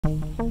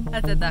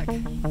That's a duck.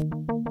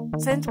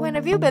 Since when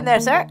have you been there,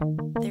 sir?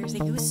 There's a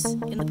goose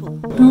in the pool.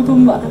 Do the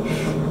mash,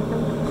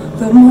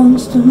 the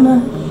monster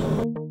mash.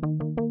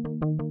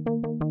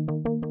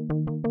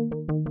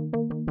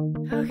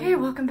 Okay,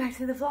 welcome back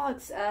to the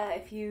vlogs.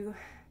 If you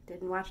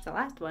didn't watch the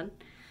last one,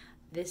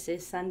 this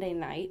is Sunday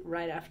night,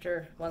 right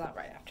after, well, not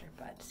right after,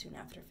 but soon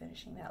after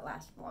finishing that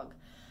last vlog.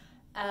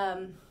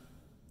 A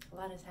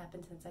lot has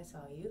happened since I saw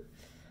you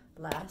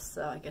last,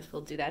 so I guess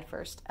we'll do that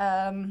first.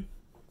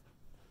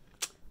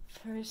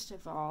 First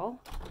of all,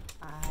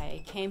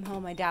 I came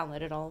home, I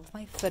downloaded all of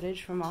my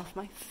footage from off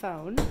my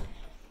phone.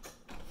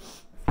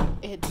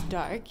 It's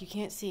dark, you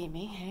can't see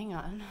me, hang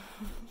on.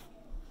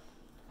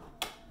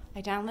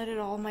 I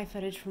downloaded all of my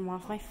footage from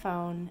off my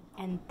phone,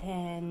 and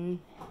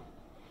then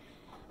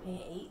I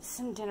ate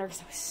some dinner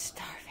because I was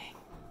starving.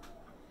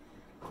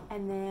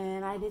 And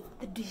then I did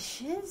the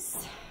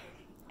dishes,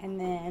 and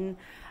then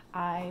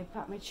I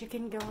got my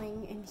chicken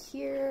going in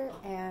here,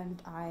 and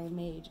I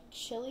made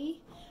chili.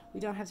 We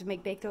don't have to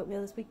make baked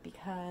oatmeal this week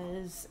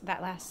because that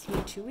lasts me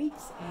 2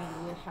 weeks,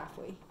 and we're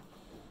halfway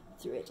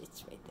through it.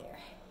 It's right there.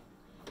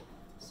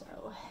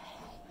 So,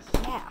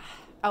 yeah.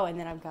 Oh, and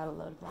then I've got a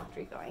load of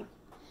laundry going.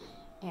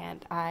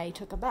 And I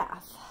took a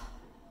bath.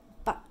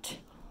 But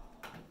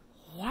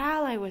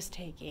while I was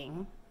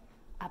taking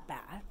a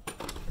bath,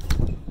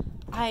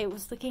 I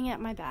was looking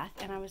at my bath,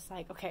 and I was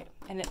like, okay,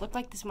 and it looked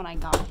like this when I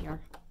got here.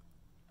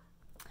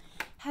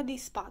 Had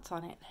these spots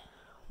on it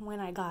when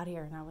I got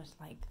here, and I was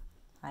like,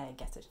 I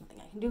guess there's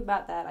nothing I can do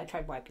about that. I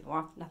tried wiping them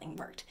off, nothing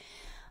worked.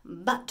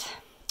 But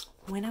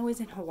when I was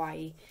in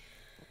Hawaii,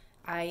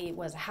 I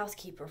was a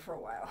housekeeper for a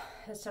while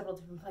at several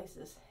different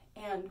places.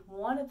 And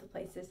one of the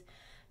places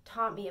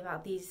taught me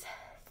about these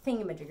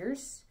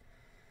thingamajiggers.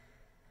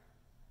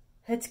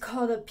 It's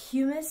called a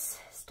pumice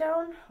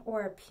stone,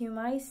 or a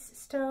pumice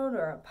stone,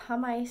 or a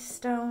pumice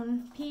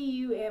stone.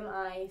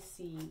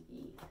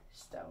 P-U-M-I-C-E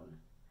stone.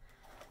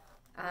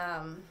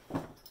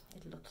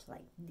 It looks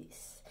like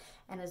this.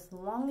 And as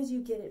long as you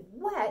get it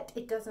wet,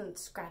 it doesn't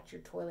scratch your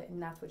toilet, and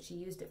that's what she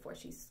used it for.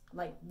 She's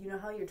like, you know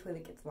how your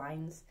toilet gets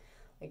lines,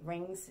 like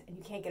rings, and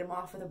you can't get them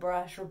off with a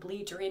brush or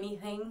bleach or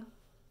anything?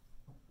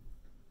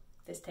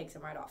 This takes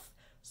them right off.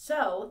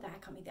 So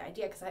that got me the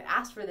idea, because I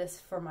asked for this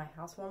for my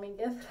housewarming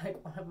gift.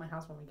 Like, one of my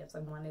housewarming gifts, I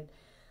wanted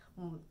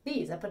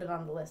these. I put it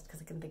on the list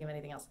because I couldn't think of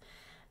anything else.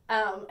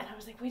 And I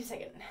was like, wait a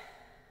second.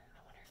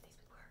 I wonder if these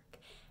would work.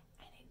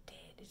 And it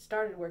did. It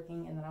started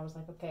working, and then I was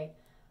like, okay,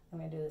 I'm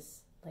going to do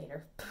this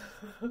later.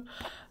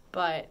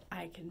 But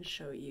I can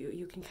show you.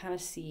 You can kind of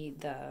see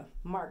the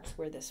marks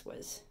where this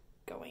was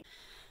going.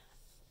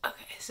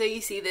 Okay, so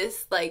you see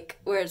this, like,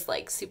 where it's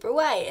like super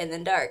white, and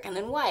then dark, and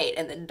then white,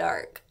 and then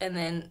dark, and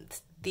then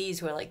these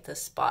were like the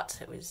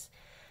spots it was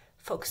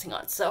focusing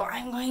on. So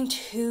I'm going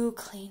to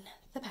clean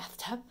the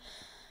bathtub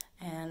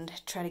and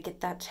try to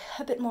get that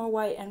a bit more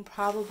white, and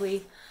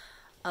probably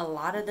a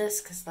lot of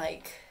this, because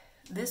like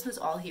this was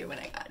all here when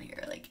I got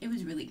here. Like, it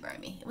was really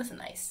grimy. It wasn't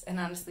nice. And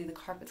honestly, the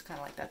carpet's kind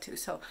of like that too.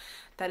 So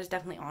that is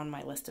definitely on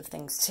my list of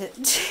things to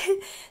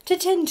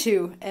tend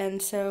to.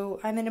 And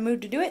so I'm in a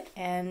mood to do it.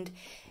 And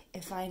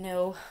if I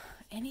know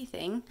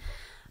anything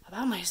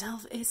about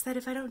myself, it's that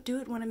if I don't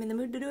do it when I'm in the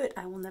mood to do it,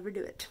 I will never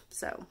do it.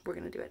 So we're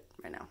going to do it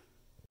right now.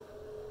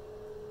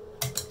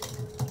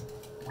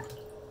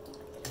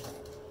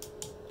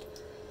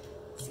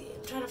 See,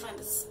 I'm trying to find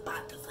a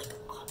spot that's like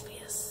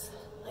obvious.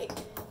 Like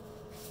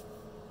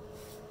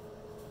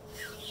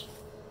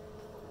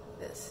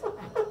this.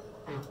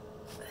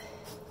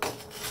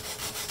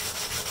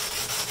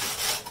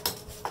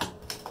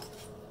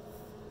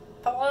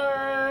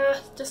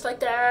 Just like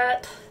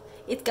that.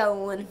 It's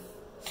going.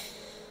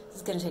 This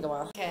is gonna take a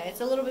while. Okay,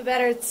 it's a little bit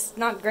better. It's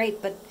not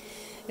great, but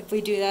if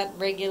we do that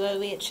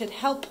regularly, it should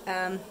help.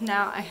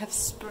 Now I have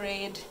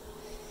sprayed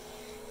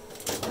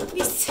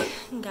this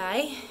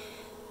guy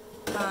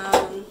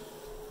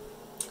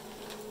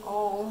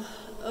all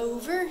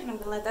over, and I'm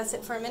gonna let that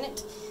sit for a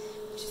minute,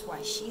 which is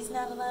why she's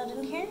not allowed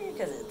in here,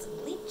 because it's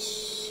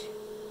bleach.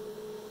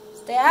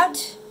 Stay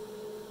out.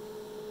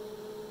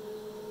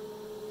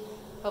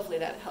 Hopefully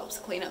that helps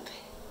clean up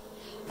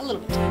a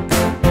little bit.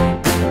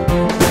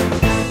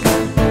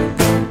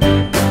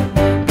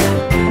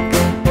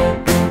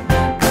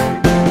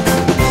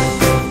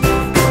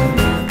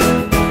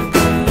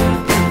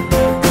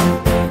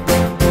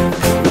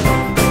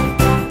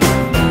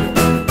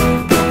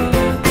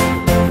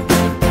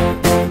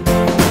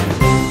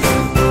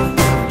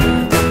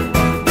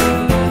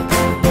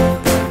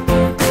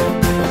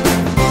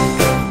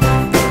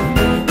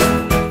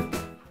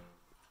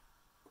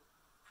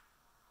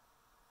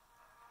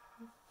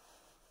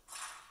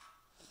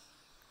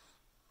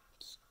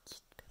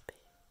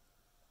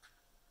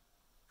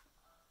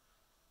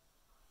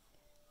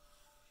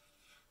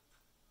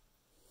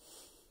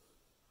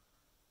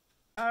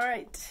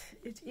 Alright,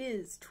 it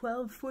is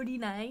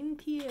 12:49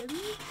 p.m.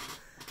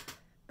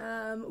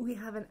 We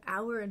have an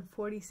hour and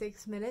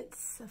 46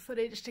 minutes of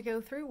footage to go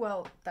through.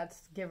 Well,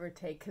 that's give or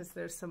take because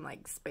there's some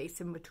like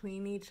space in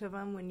between each of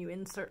them when you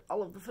insert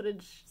all of the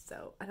footage.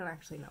 So I don't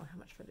actually know how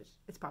much footage.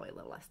 It's probably a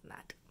little less than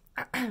that.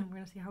 We're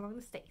gonna see how long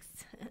this takes.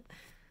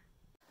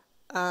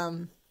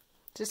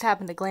 Just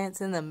happened to glance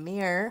in the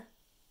mirror.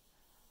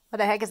 What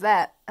the heck is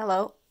that?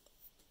 Hello?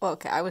 Well,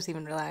 okay, I was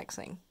even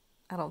relaxing.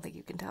 I don't think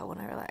you can tell when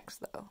I relax,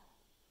 though.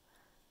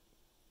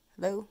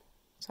 Hello?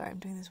 Sorry, I'm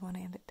doing this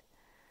one-handed.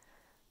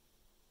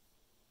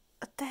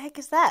 What the heck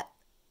is that?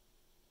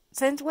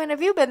 Since when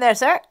have you been there,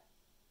 sir?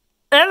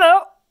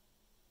 Hello?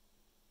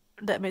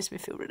 That makes me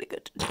feel really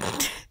good.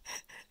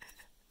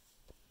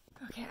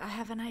 Okay, I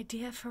have an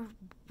idea for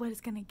what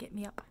is going to get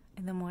me up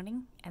in the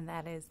morning, and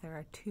that is there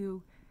are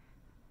two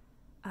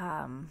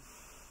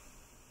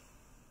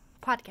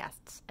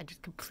podcasts. I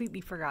just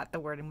completely forgot the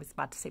word and was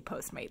about to say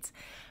Postmates.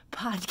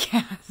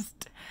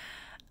 Podcast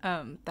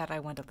that I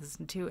want to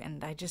listen to,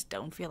 and I just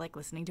don't feel like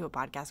listening to a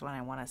podcast when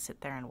I want to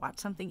sit there and watch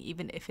something,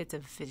 even if it's a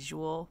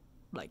visual,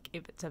 like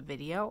if it's a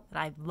video. And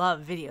I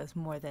love videos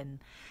more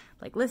than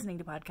like listening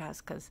to podcasts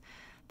because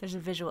there's a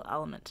visual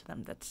element to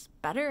them that's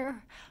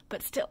better,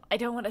 but still, I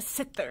don't want to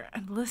sit there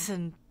and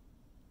listen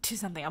to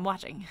something I'm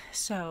watching.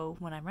 So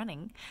when I'm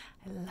running,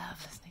 I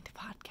love listening to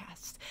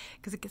podcasts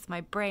because it gets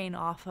my brain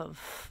off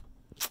of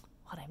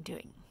what I'm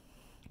doing,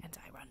 and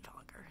I run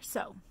longer.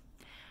 So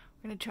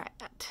we're going to try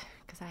that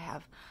because I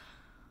have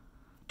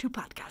 2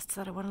 podcasts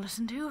that I want to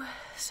listen to,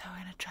 so we're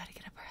going to try to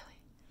get up early.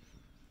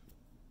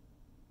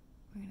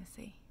 We're going to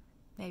see.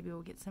 Maybe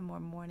we'll get some more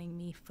morning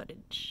me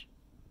footage.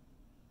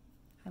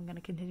 I'm going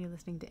to continue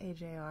listening to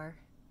AJR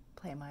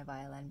play my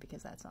violin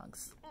because that song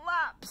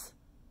slaps.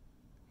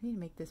 I need to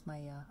make this my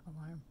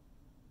alarm.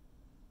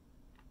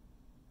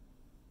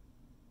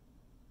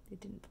 It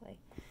didn't play.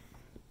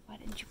 Why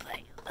didn't you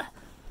play?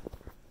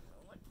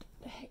 What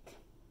the heck?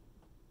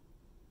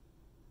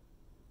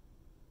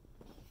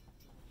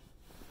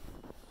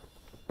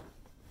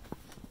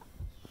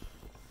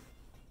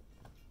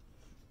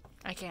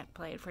 I can't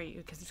play it for you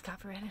because it's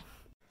copyrighted.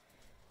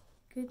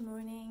 Good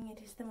morning.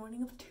 It is the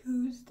morning of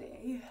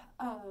Tuesday.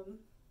 I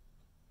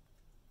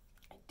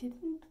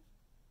didn't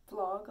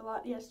vlog a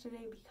lot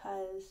yesterday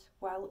because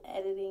while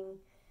editing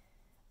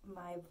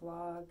my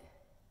vlog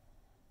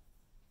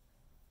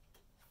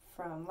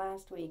from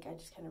last week, I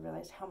just kind of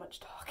realized how much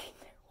talking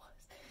there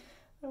was.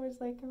 I was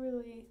like,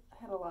 I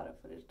had a lot of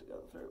footage to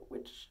go through,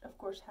 which of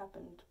course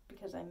happened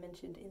because I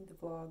mentioned in the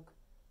vlog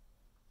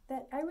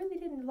that I really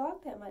didn't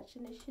vlog that much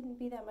and it shouldn't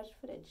be that much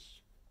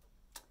footage.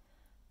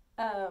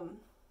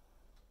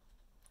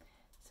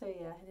 So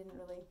yeah, I didn't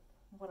really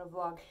want to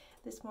vlog.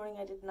 This morning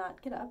I did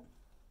not get up,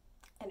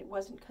 and it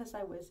wasn't because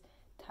I was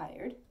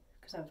tired,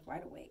 because I was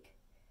wide awake.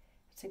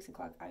 At 6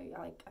 o'clock,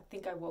 I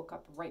think I woke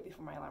up right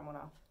before my alarm went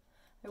off.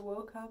 I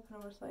woke up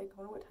and I was like, I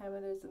wonder what time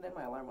it is, and then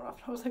my alarm went off,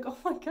 and I was like, oh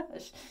my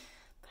gosh,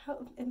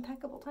 how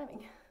impeccable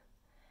timing.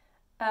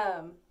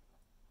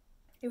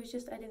 It was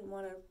just I didn't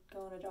want to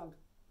go on a jog.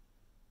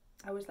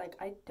 I was like,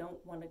 I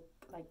don't want to,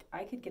 like,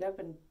 I could get up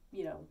and,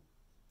 you know,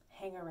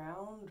 hang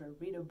around or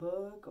read a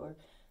book or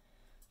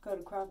go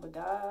to Krav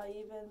Maga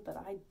even, but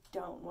I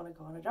don't want to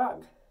go on a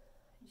jog.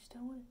 I just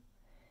don't want to.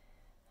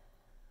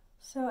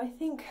 So I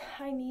think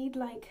I need,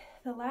 like,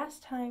 the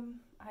last time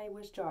I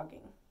was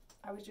jogging,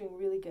 I was doing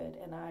really good,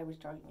 and I was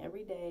jogging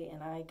every day,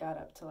 and I got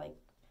up to, like,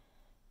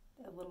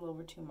 a little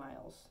over 2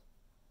 miles.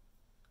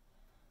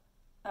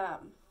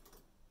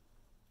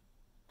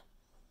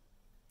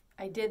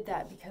 I did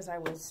that because I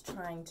was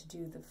trying to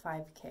do the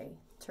 5K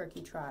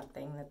turkey trot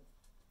thing that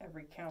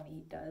every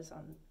county does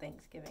on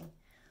Thanksgiving,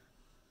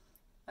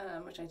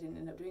 which I didn't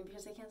end up doing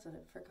because they canceled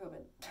it for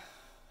COVID.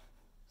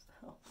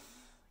 So,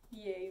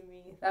 yay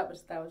me. That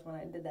was when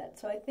I did that.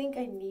 So I think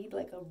I need,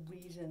 like, a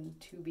reason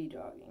to be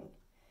jogging.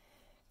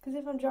 Because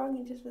if I'm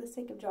jogging just for the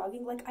sake of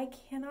jogging, like, I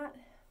cannot,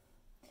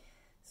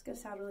 it's going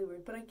to sound really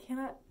weird, but I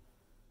cannot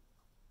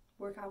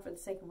work out for the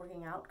sake of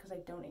working out because I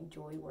don't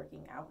enjoy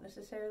working out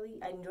necessarily.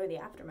 I enjoy the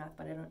aftermath,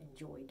 but I don't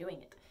enjoy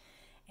doing it.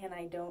 And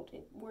I don't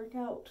work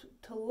out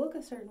to look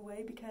a certain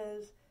way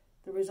because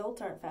the results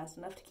aren't fast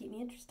enough to keep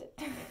me interested.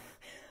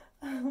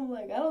 I'm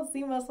like, I don't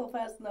see muscle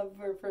fast enough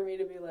for me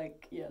to be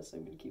like, yes,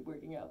 I'm going to keep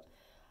working out.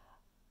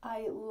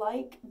 I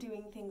like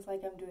doing things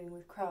like I'm doing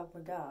with Krav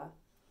Maga,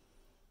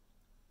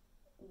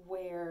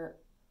 where,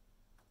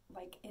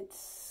 like,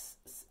 it's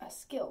a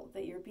skill,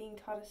 that you're being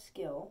taught a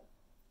skill.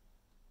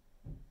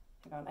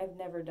 Hang on, I've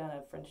never done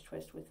a French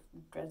twist with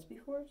dreads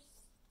before.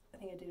 I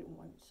think I did it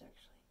once,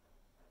 actually.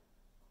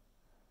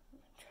 I'm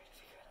trying to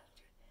figure out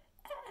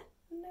how to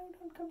do it. No,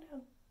 don't come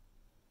down.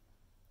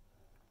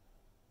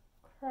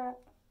 Crap.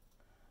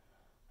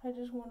 I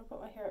just want to put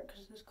my hair up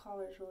because this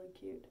collar is really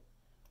cute.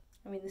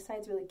 I mean, the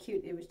side's really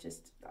cute. It was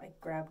just, I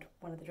grabbed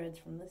one of the dreads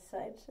from this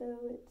side,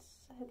 so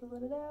I had to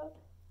let it out.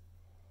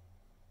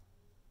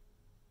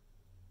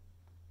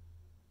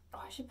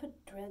 Oh, I should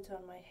put dreads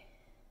on my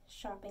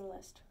shopping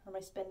list, or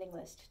my spending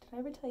list. Did I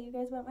ever tell you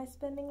guys about my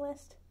spending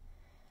list?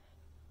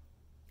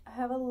 I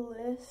have a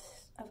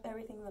list of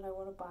everything that I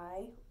want to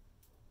buy.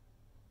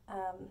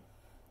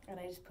 and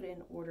I just put it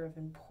in order of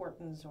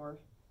importance or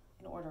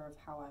in order of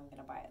how I'm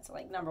gonna buy it. So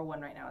like number one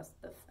right now is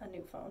a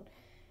new phone.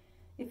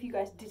 If you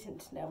guys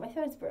didn't know, my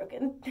phone's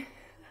broken.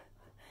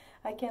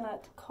 I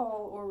cannot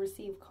call or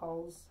receive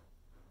calls.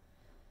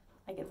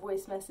 I get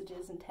voice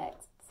messages and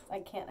texts. I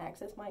can't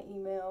access my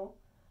email.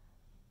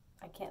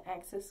 I can't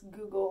access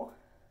Google.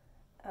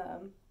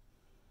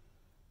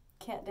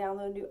 Can't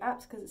download new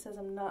apps because it says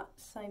I'm not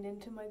signed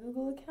into my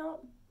Google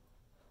account.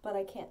 But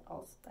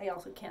I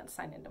also can't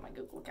sign into my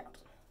Google account.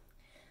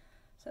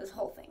 So this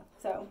whole thing.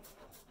 So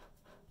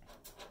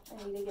I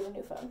need to get a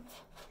new phone.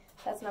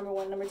 That's number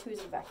one. Number two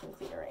is a vacuum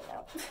cleaner right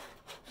now.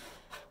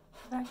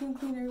 Vacuum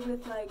cleaner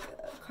with like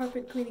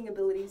carpet cleaning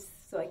abilities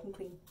so I can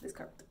clean this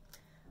carpet.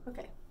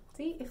 Okay.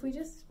 See, if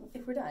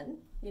we're done,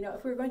 you know,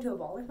 if we were going to a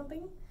ball or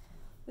something,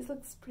 this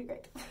looks pretty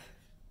great.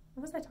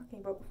 What was I talking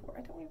about before?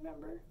 I don't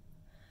remember.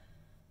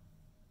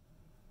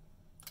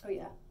 Oh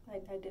yeah,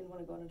 I didn't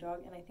want to go on a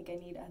jog, and I think I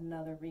need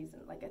another reason.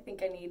 Like, I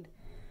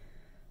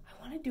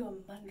want to do a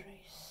mud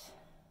race.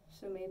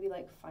 So maybe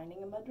like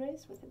finding a mud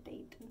race with a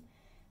date and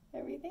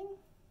everything.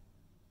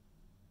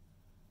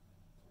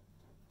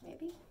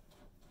 Maybe.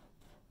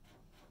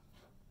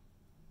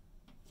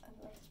 I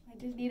don't know. I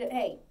just need it.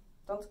 Hey,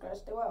 don't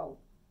scratch the wall.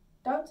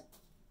 Don't.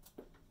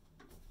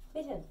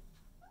 Listen,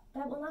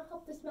 that will not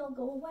help the smell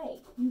go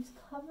away. You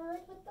cover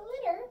it with the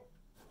litter.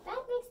 That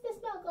makes the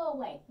smell go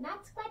away,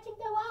 not scratching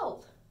the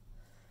wall.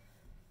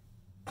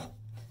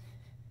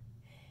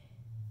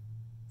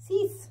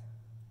 Cease.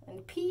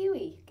 And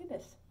P-U-E.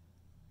 Goodness.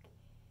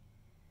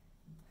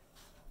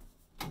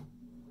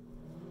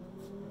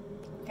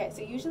 Okay,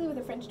 so usually with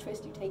a French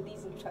twist you take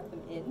these and you tuck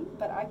them in,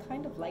 but I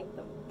kind of like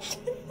them.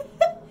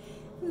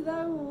 Is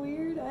that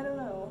weird? I don't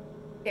know.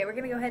 Okay, we're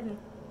gonna go ahead and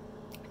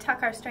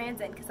tuck our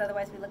strands in because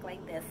otherwise we look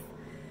like this.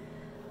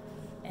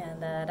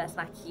 And that's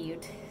not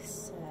cute.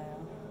 So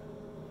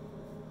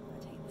I'll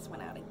take this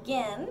one out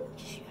again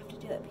because you have to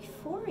do that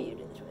before you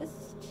do the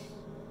twist.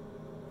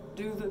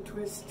 Do the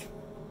twist.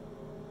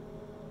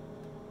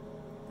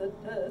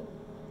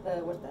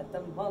 What's that?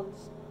 The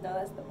monster? No,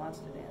 that's the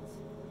monster dance.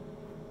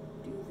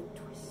 Do the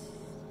twist.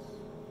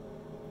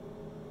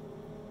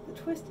 The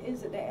twist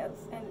is a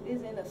dance, and it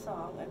is in a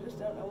song. I just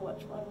don't know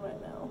which one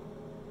right now.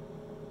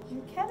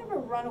 You can't ever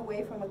run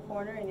away from a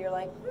corner and you're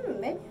like,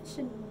 maybe I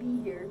shouldn't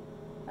be here.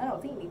 I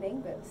don't see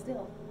anything, but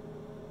still.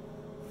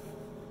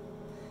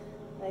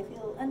 I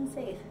feel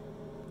unsafe.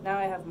 Now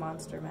I have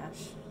Monster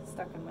Mash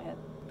stuck in my head.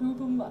 Do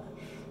the mash.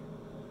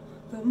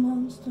 The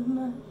monster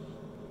mash.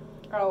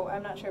 Oh,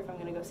 I'm not sure if I'm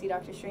going to go see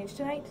Doctor Strange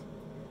tonight.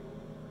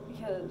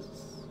 Because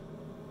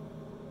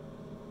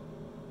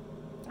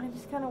I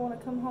just kind of want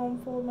to come home,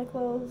 fold my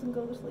clothes, and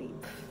go to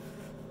sleep.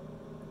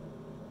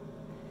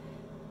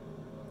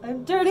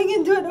 I'm turning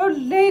into an old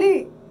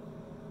lady!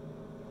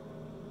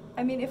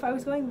 I mean, if I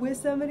was going with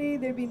somebody,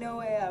 there'd be no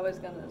way I was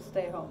going to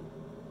stay home.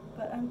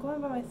 But I'm going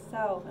by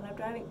myself, and I'm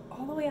driving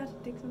all the way out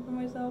to Dixon for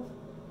myself.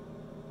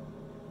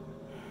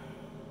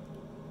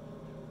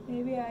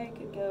 Maybe I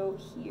could go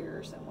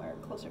here somewhere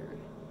closer.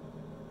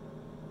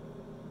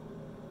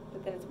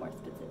 But then it's more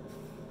expensive.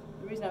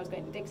 The reason I was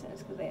going to Dixon is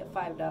because they have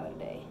 $5 a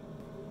day.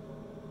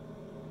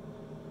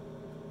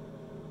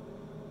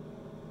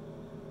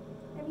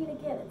 I mean,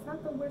 again, it's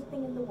not the worst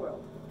thing in the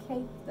world,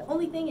 okay? The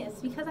only thing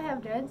is, because I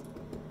have dreads,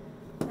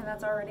 and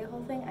that's already a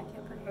whole thing, I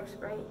can't put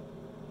hairspray.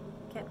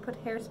 Can't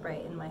put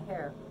hairspray in my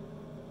hair.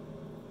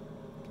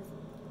 Because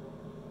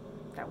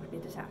that would be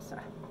a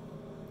disaster.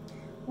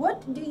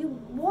 What do you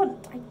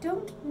want? I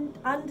don't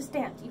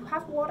understand. You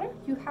have water,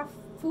 you have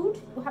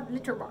food, you have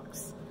litter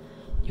box.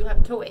 You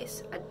have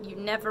toys. You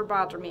never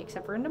bother me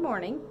except for in the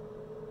morning.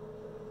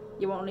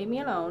 You won't leave me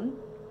alone.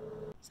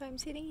 So I'm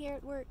sitting here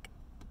at work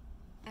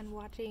and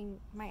watching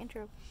my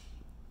intro.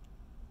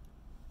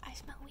 I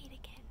smell weed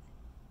again.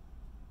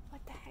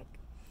 What the heck?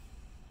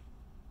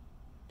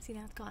 See,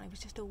 now it's gone. It was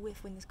just a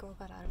whiff when this girl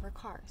got out of her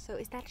car. So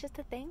is that just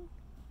a thing?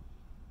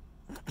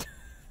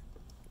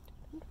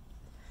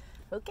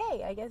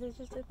 Okay, I guess it's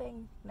just a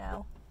thing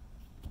now.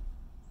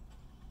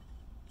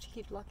 She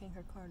keeps locking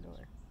her car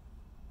door.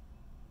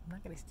 I'm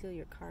not gonna steal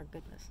your car,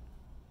 goodness.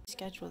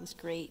 Schedule is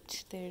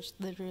great. There's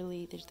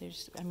literally,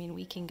 I mean,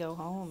 we can go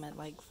home at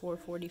like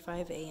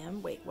 4:45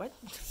 a.m. Wait, what?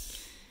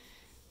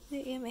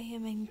 AM,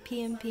 AM,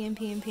 PM, PM,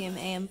 PM, PM,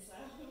 AM.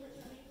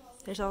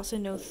 There's also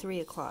no 3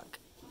 o'clock.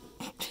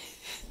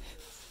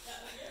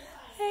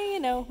 Hey, you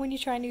know, when you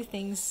try new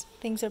things,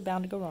 things are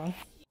bound to go wrong.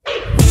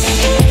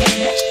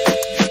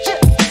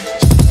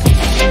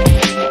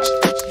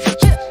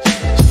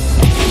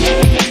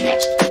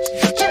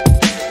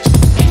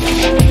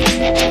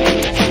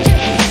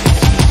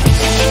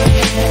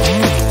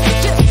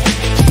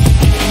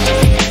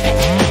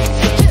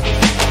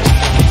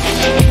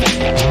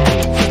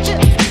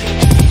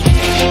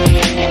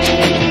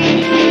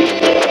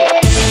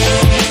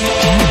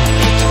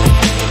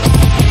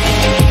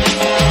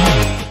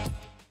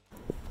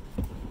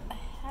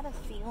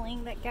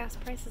 Gas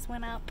prices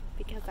went up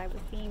because I was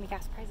seeing the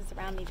gas prices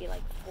around maybe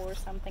like 4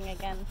 something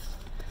again.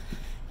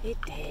 It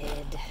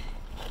did.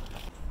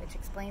 Which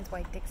explains explains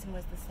why Dixon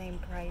was the same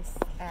price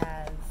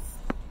as,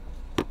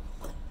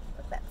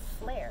 what's that,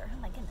 Flare, oh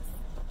my goodness,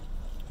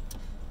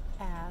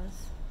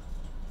 as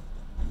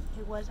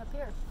it was up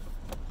here.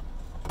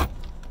 That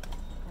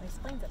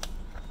explains it.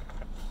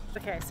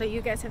 Okay, so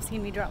you guys have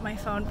seen me drop my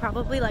phone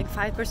probably like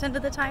 5%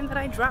 of the time that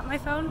I drop my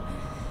phone,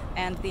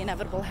 and the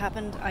inevitable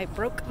happened. I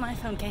broke my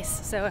phone case,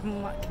 so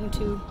I'm walking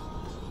to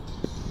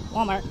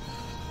Walmart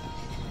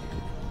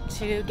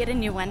to get a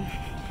new one.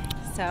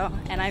 So,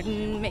 and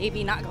I'm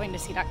maybe not going to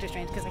see Dr.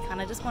 Strange because I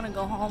kind of just want to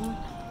go home,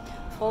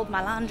 fold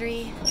my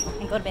laundry,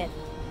 and go to bed.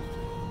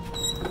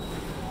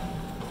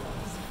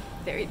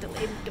 Very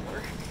delayed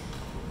door.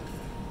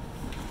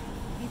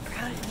 Be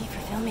proud of me for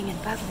filming in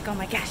public. Oh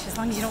my gosh, as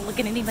long as you don't look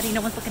at anybody,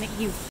 no one's looking at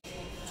you.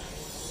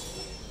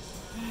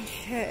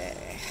 Okay.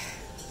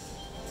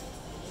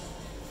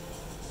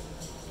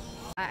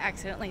 I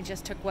accidentally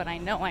just took what I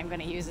know I'm going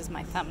to use as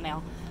my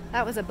thumbnail.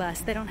 That was a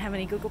bust. They don't have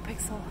any Google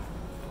Pixel.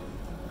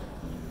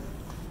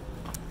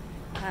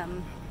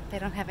 They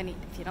don't have any,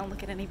 if you don't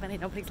look at anybody,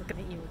 nobody's looking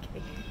at you,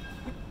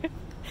 okay?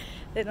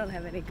 They don't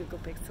have any Google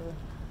Pixel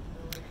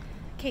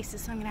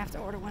cases, so I'm gonna have to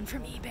order one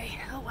from eBay.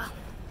 Oh well.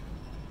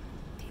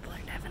 People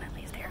are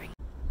definitely staring.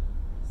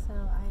 So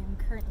I am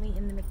currently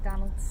in the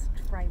McDonald's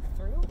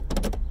drive-thru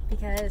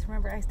because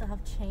remember I still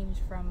have change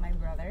from my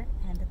brother,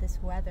 and this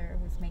weather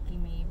was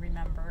making me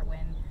remember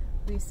when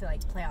we used to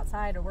like play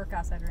outside or work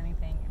outside or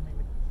anything, and we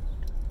would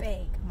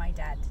beg my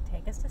dad to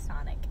take us to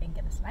Sonic and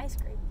get us an ice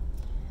cream.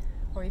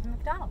 Or even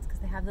McDonald's, because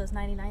they have those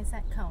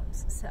 99-cent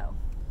cones. So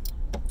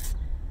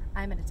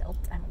I'm an adult,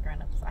 I'm a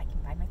grown-up, so I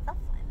can buy myself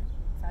one.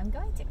 So I'm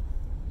going to.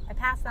 I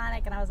passed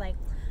Sonic and I was like,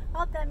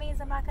 oh, that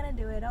means I'm not going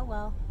to do it, oh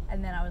well.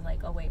 And then I was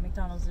like, oh wait,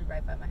 McDonald's is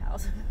right by my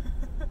house.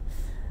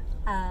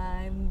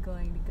 I'm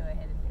going to go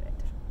ahead and do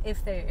it.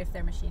 If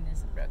their machine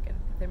is broken.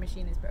 If their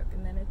machine is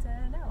broken, then it's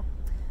a no.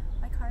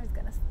 My car is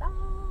going to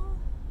stall.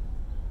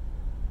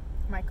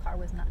 My car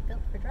was not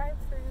built for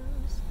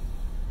drive-thrus.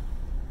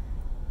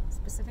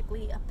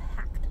 Specifically a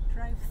packed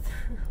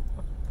drive-thru.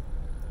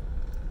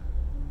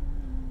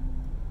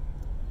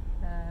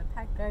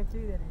 Packed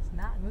drive-thru that is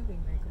not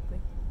moving very quickly.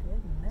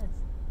 Goodness.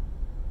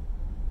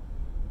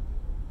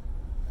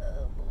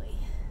 Oh boy.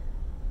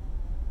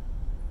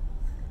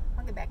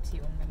 I'll get back to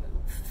you when we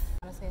move.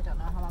 Honestly, I don't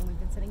know how long we've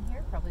been sitting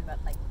here. Probably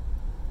about like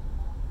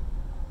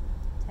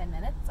 10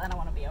 minutes. I don't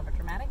want to be over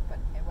dramatic, but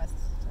it was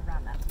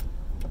around that.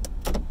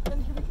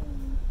 And here we go.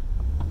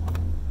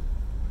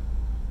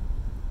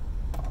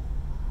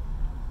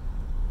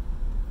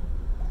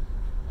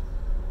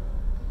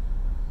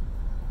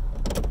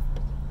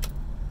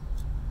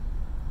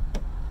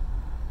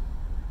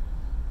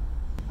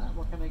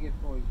 Can I get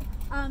for you?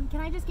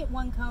 Can I just get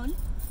one cone?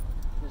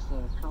 Just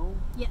a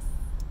cone? Yes.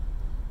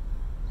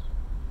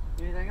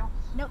 Anything else?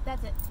 Nope,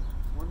 that's it.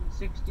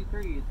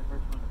 163 is the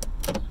first one.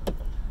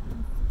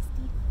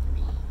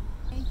 163.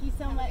 Thank you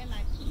so much.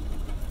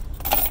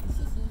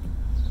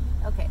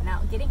 Okay,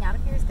 now getting out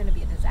of here is going to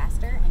be a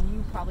disaster, and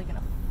you're probably going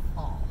to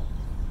fall,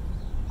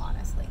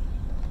 honestly.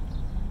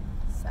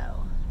 So,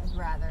 I'd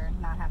rather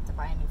not have to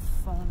buy a new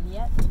phone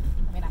yet.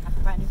 I mean, I have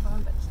to buy a new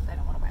phone, but I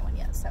don't want to buy one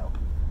yet, so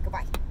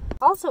goodbye.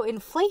 Also,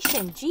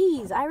 inflation.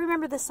 Geez, I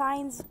remember the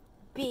signs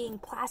being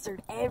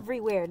plastered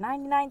everywhere.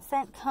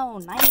 99-cent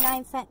cone,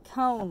 99-cent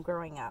cone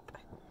growing up.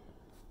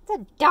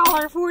 It's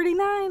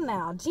 $1.49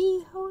 now.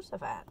 Gee,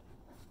 Jehoshaphat.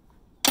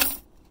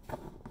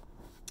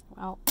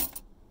 Well,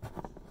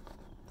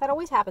 that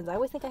always happens. I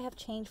always think I have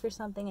change for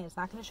something and it's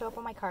not going to show up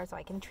on my card, so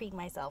I can treat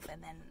myself,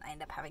 and then I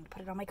end up having to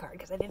put it on my card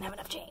because I didn't have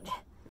enough change.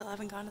 Still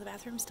haven't gone to the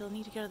bathroom. Still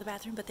need to go to the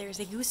bathroom, but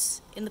there's a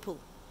goose in the pool.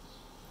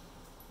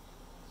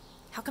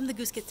 How come the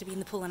goose gets to be in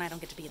the pool and I don't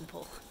get to be in the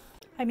pool?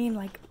 I mean,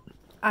 like,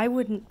 I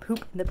wouldn't poop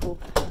in the pool,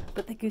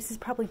 but the goose is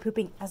probably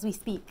pooping as we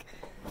speak.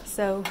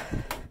 So,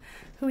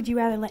 who would you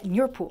rather let in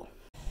your pool?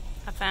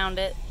 I found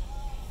it.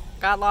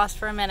 Got lost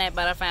for a minute,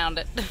 but I found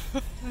it.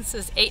 This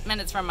is 8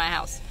 minutes from my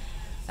house.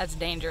 That's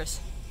dangerous.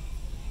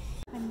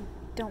 I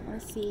don't want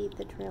to see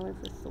the trailer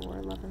for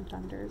Thor: Love and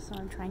Thunder, so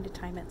I'm trying to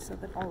time it so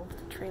that all of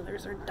the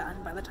trailers are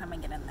done by the time I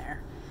get in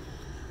there.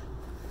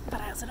 But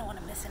I also don't want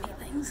to miss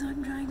anything, so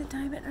I'm trying to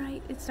time it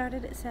right. It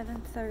started at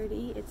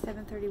 7:30. It's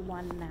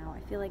 7:31 now. I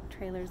feel like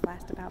trailers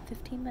last about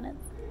 15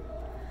 minutes.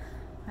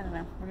 I don't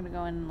know. We're going to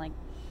go in like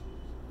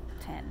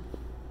 10.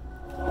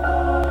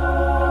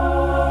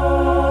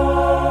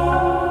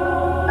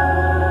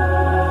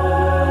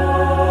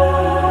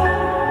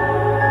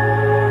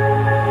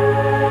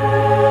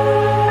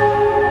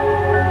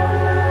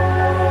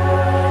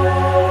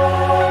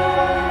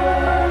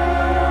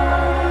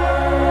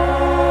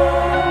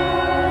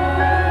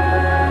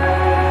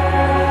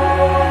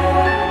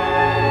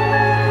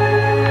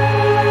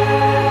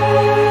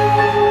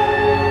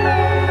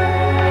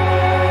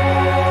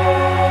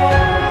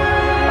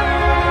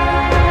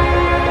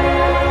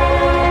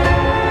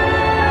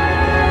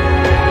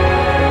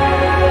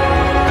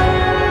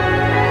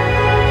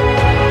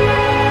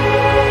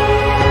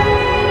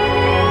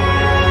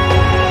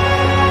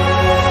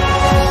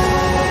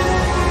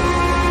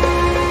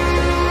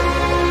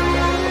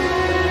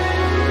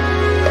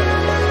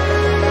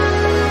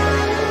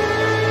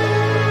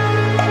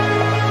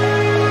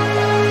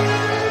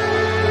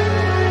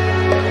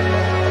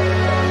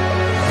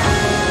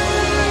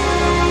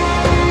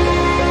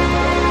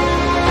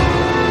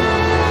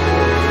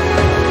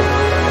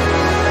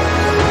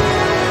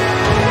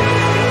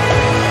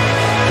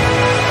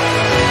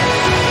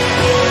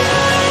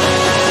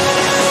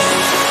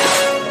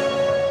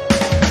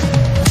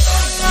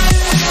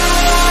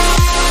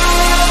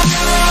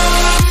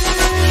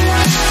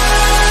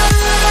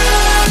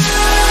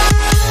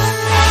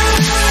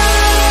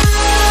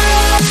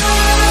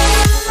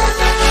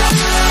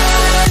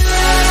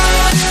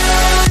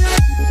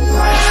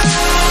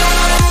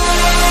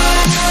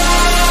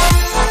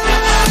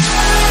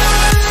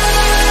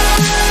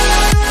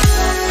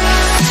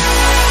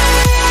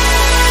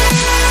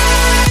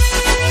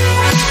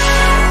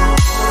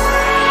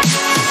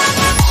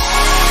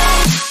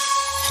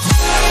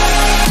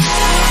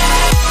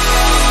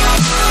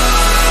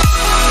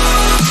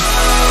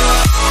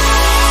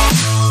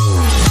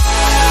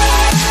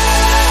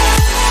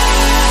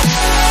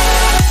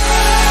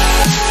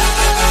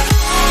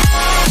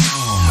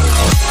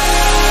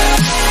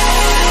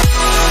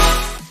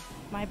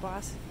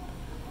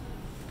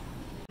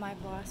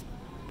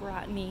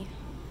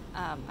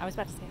 I was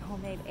about to say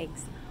homemade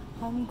eggs,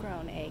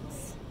 homegrown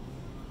eggs.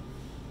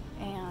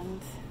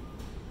 And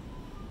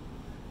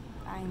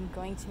I'm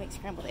going to make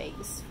scrambled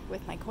eggs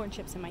with my corn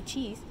chips and my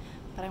cheese,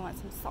 but I want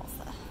some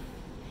salsa.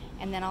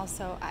 And then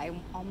also I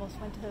almost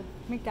went to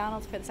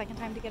McDonald's for the second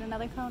time to get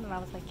another cone, and I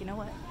was like, you know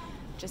what,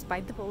 just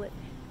bite the bullet,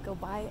 go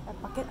buy a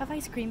bucket of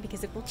ice cream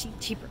because it will be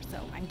cheaper, so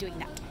I'm doing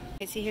that.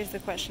 Okay, see, here's the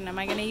question. Am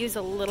I going to use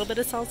a little bit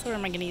of salsa or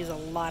am I going to use a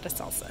lot of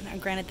salsa? Now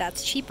granted,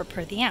 that's cheaper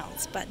per the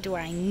ounce, but do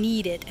I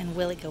need it and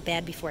will it go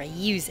bad before I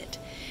use it?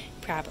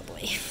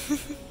 Probably.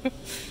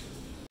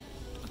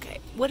 Okay,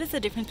 what is the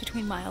difference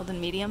between mild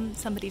and medium?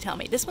 Somebody tell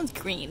me. This one's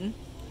green,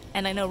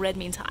 and I know red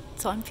means hot,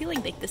 so I'm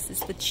feeling like this is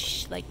the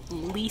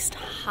least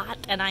hot,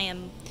 and I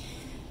am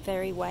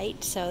very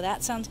white, so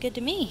that sounds good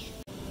to me.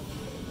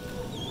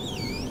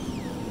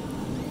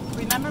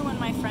 Remember when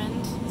my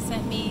friend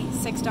sent me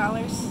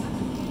 $6?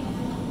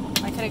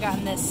 I could have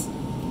gotten this.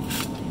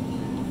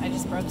 I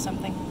just broke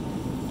something.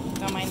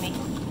 Don't mind me.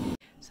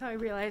 So I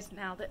realized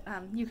now that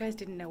you guys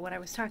didn't know what I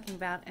was talking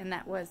about, and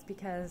that was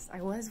because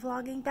I was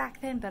vlogging back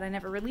then, but I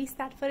never released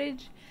that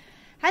footage.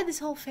 I had this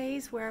whole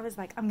phase where I was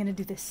like, I'm gonna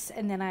do this,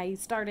 and then I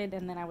started,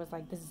 and then I was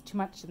like, this is too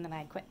much, and then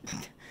I quit.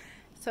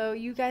 So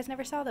you guys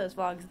never saw those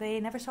vlogs. They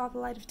never saw the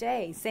light of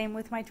day. Same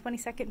with my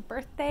 22nd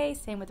birthday,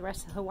 same with the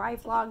rest of the Hawaii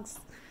vlogs.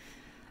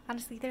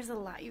 Honestly, there's a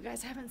lot you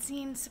guys haven't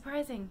seen.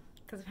 Surprising,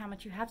 because of how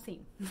much you have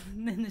seen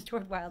in the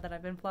short while that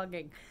I've been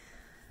vlogging.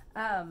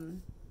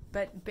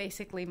 But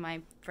basically,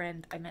 my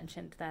friend, I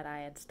mentioned that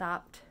I had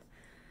stopped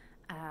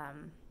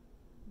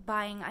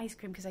buying ice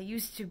cream because I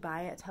used to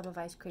buy a tub of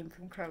ice cream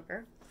from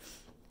Kroger,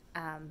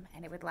 and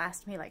it would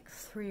last me like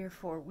 3 or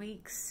 4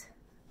 weeks,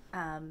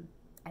 and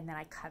then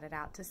I cut it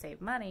out to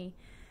save money.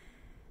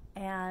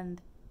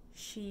 And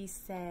she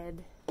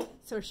said,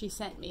 so she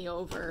sent me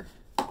over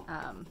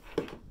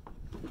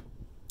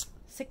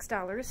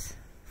 $6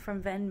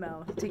 from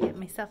Venmo to get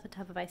myself a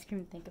tub of ice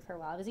cream and think of her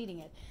while I was eating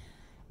it.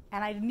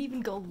 And I didn't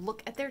even go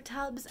look at their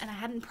tubs, and I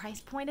hadn't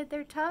price pointed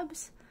their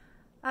tubs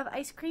of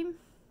ice cream.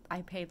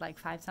 I paid like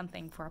 $5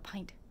 something for a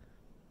pint.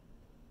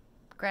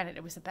 Granted,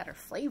 it was a better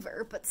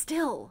flavor, but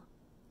still,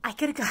 I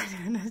could have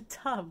gotten a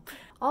tub.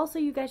 Also,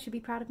 you guys should be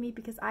proud of me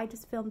because I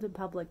just filmed in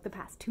public the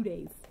past 2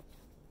 days.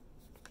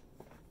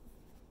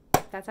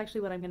 That's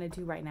actually what I'm going to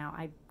do right now.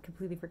 I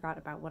completely forgot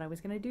about what I was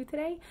going to do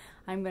today.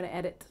 I'm going to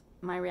edit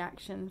my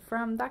reaction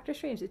from Doctor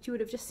Strange that you would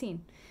have just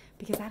seen,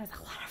 because that is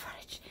a lot of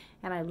footage.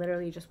 And I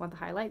literally just want the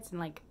highlights, and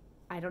like,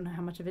 I don't know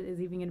how much of it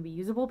is even going to be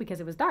usable because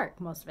it was dark,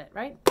 most of it,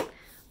 right? I'm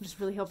just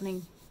really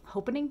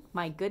hoping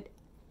my good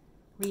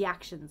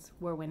reactions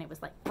were when it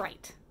was like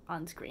bright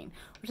on screen,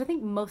 which I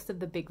think most of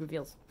the big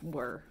reveals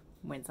were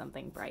when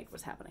something bright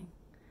was happening.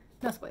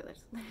 No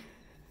spoilers.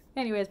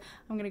 Anyways,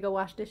 I'm going to go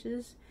wash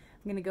dishes.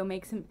 I'm going to go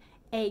make some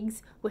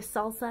eggs with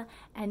salsa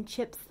and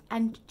chips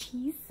and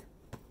cheese.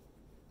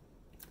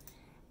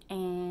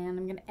 And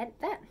I'm going to edit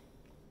that.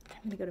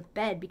 I'm going to go to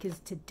bed because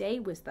today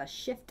was the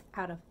shift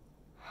out of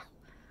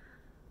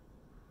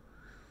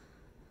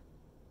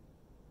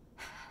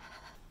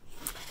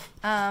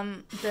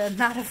hell. The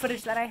amount of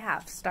footage that I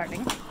have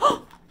starting.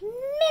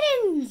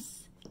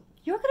 Mittens!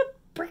 You're going to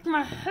break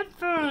my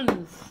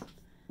headphones.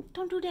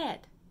 Don't do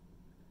that.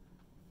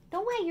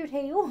 Don't wag your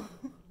tail.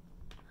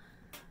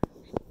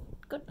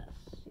 Goodness,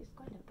 she's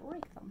going to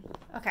break them.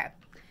 Okay.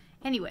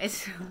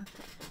 Anyways,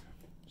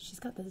 she's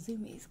got the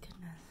zoomies.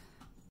 Goodness.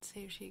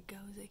 There she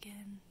goes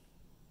again.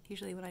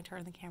 Usually when I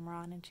turn the camera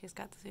on and she's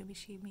got the zoomies,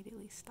 she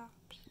immediately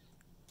stops.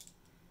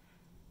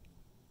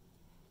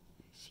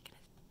 She's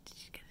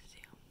gonna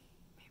zoom.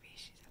 Maybe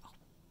she's, oh,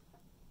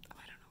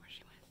 I don't know where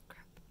she went.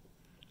 Crap.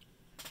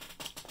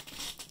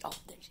 Oh,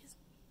 there she is.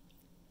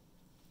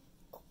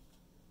 Oh.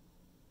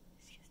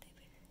 She's gonna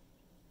stay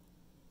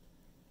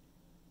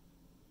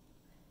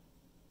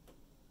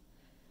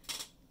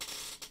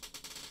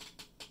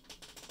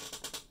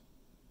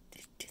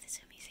there. Do the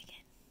zoomies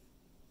again.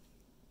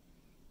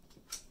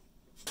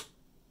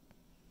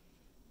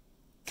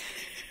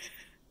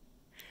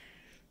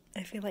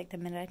 I feel like the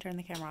minute I turn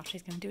the camera off,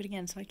 she's going to do it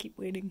again, so I keep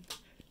waiting.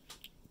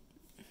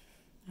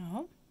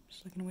 Oh,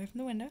 she's looking away from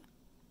the window.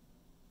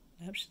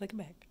 Nope, she's looking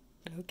back.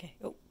 Okay.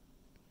 Oh.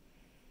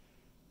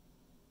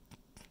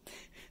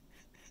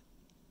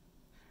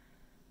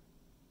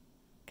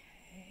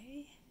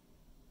 Okay.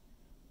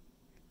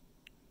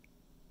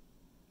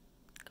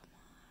 Come on.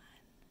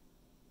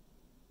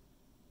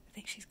 I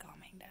think she's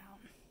calming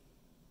down.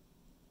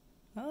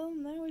 Oh,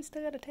 no, we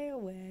still got a tail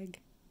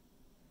wag.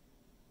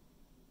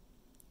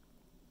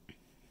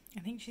 I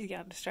think she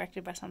got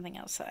distracted by something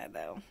outside,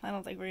 though. I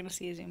don't think we're going to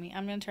see a zoomie.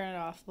 I'm going to turn it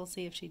off. We'll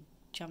see if she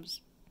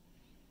jumps.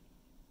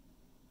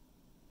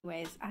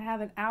 Anyways, I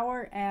have an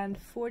hour and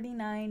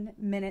 49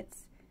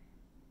 minutes.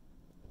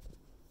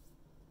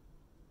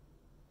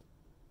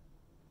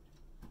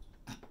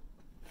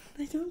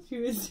 I told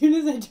you, as soon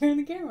as I turn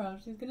the camera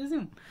off, she's going to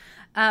zoom.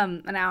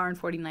 An hour and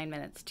 49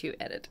 minutes to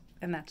edit.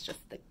 And that's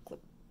just the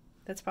clip.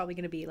 That's probably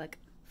going to be like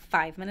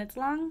 5 minutes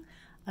long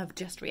of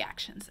just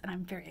reactions, and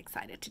I'm very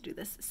excited to do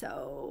this,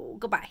 so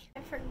goodbye.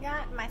 I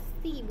forgot my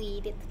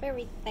seaweed. It's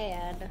very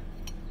sad.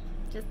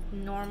 Just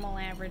normal,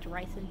 average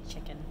rice and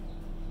chicken.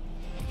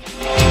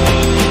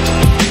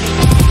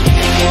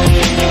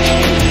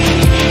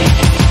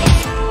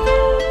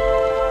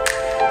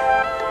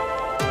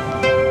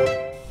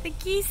 The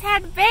geese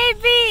had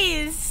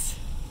babies!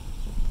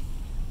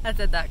 That's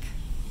a duck.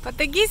 But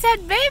the geese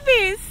had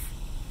babies!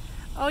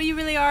 Oh, you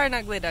really are an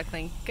ugly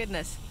duckling.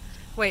 Goodness.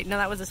 Wait, no,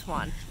 that was a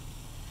swan.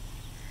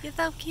 You're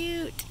so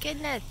cute.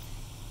 Goodness.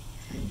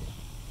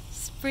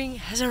 Spring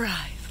has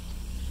arrived.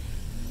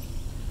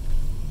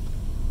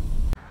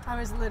 I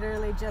was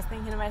literally just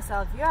thinking to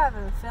myself, you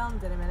haven't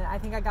filmed in a minute. I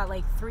think I got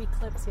like 3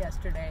 clips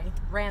yesterday,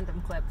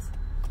 random clips.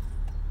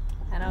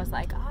 And I was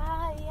like,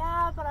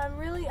 yeah, but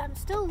I'm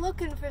still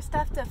looking for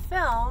stuff to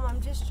film.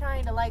 I'm just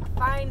trying to like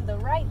find the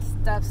right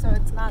stuff so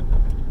it's not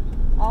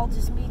all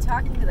just me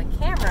talking to the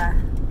camera.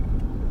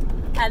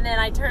 And then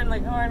I turned the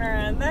corner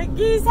and the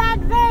geese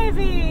had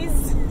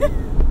babies.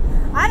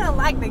 I don't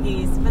like the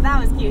geese, but that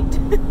was cute.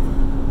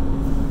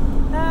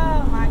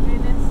 Oh my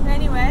goodness.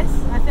 Anyways,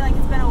 I feel like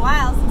it's been a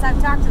while since I've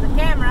talked to the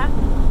camera.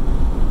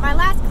 My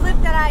last clip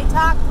that I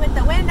talked with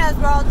the windows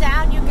rolled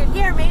down, you could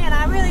hear me, and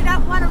I really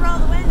don't want to roll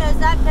the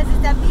windows up because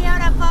it's a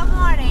beautiful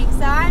morning,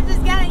 so I'm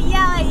just gonna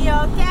yell at you,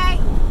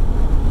 okay?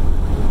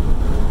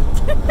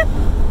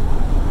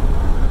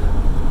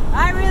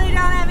 I really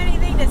don't have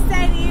anything to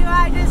say to you.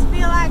 I just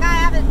feel like I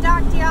haven't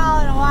talked to y'all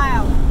in a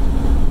while.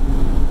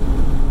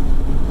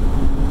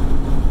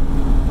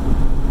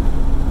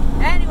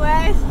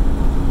 Anyways,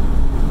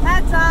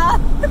 that's all.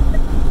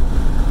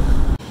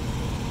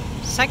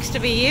 Sucks to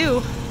be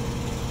you.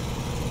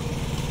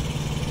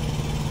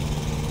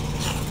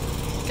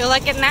 Feel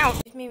like getting out.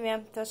 Excuse me,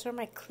 ma'am. Those are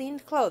my clean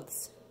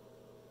clothes.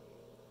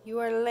 You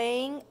are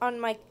laying on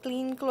my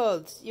clean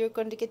clothes. You're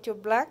going to get your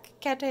black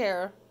cat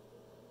hair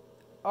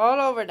all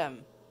over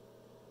them.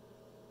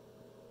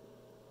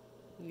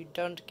 You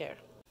don't care.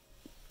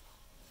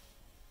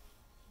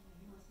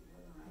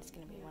 It's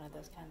going to be one of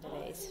those kind of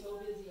days.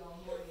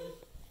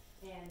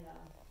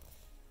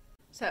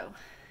 So,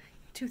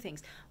 2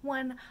 things.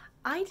 One,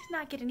 I did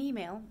not get an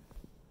email.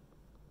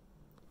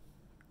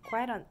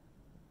 Quiet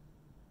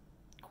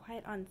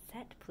on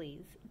set,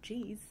 please.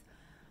 Jeez.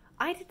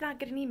 I did not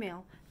get an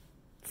email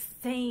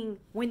saying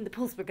when the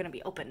pools were going to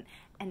be open.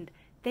 And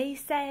they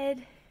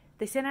sent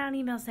out an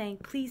email saying,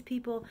 please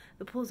people,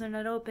 the pools are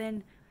not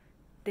open.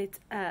 It's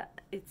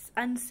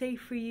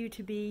unsafe for you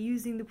to be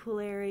using the pool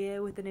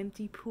area with an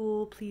empty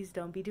pool. Please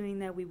don't be doing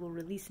that. We will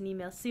release an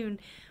email soon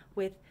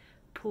with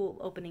pool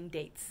opening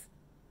dates.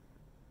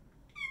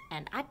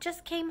 And I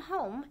just came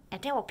home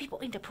and there were people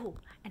in the pool.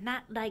 And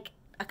not like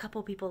a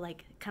couple people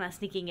like kind of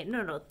sneaking in.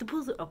 No, the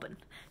pools are open.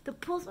 The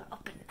pools are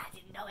open. I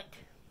didn't know it.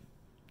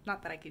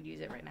 Not that I could use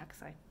it right now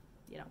because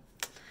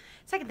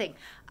Second thing,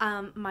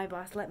 my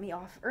boss let me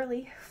off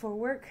early for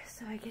work,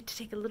 so I get to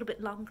take a little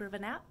bit longer of a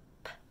nap.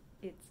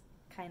 It's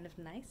kind of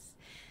nice.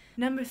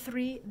 Number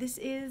 3, this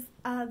is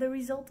the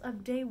result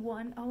of day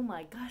 1. Oh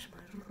my gosh,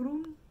 my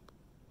room.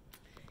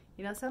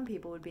 You know, some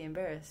people would be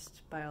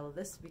embarrassed by all of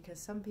this because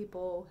some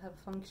people have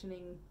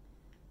functioning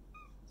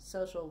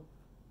social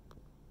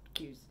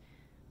cues.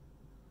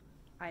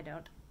 I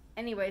don't.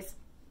 Anyways,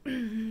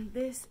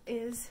 this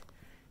is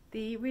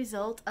the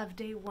result of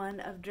day 1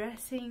 of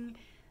dressing,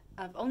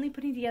 of only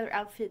putting together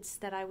outfits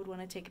that I would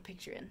want to take a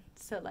picture in.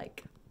 So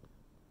like,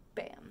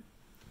 bam,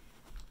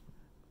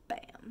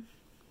 bam.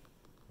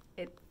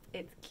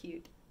 It's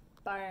cute.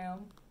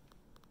 Bam,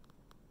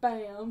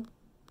 bam.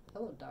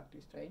 Hello, Doctor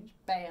Strange.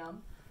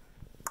 Bam.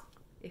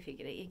 If you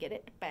get it, you get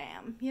it.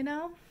 Bam. You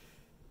know?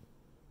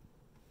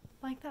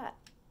 Like that.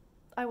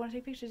 I want to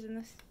take pictures in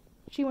this.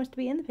 She wants to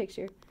be in the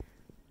picture.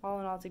 All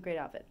in all, it's a great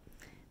outfit.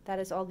 That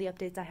is all the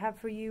updates I have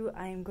for you.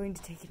 I am going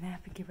to take a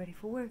nap and get ready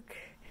for work.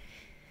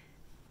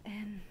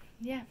 And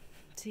yeah,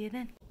 see you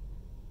then.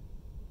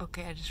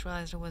 Okay, I just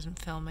realized I wasn't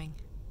filming.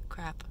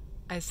 Crap.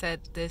 I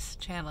said this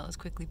channel is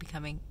quickly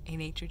becoming a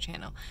nature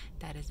channel.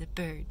 That is a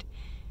bird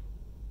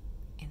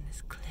in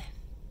this cliff.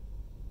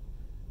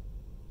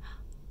 Oh,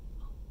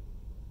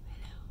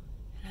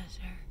 hello,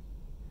 sir.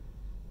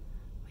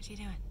 What you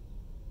doing?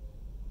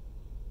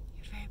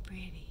 You're very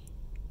pretty.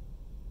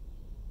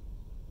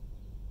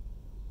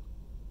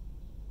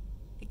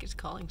 I think it's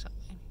calling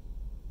something.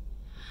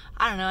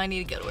 I don't know, I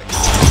need to go to work.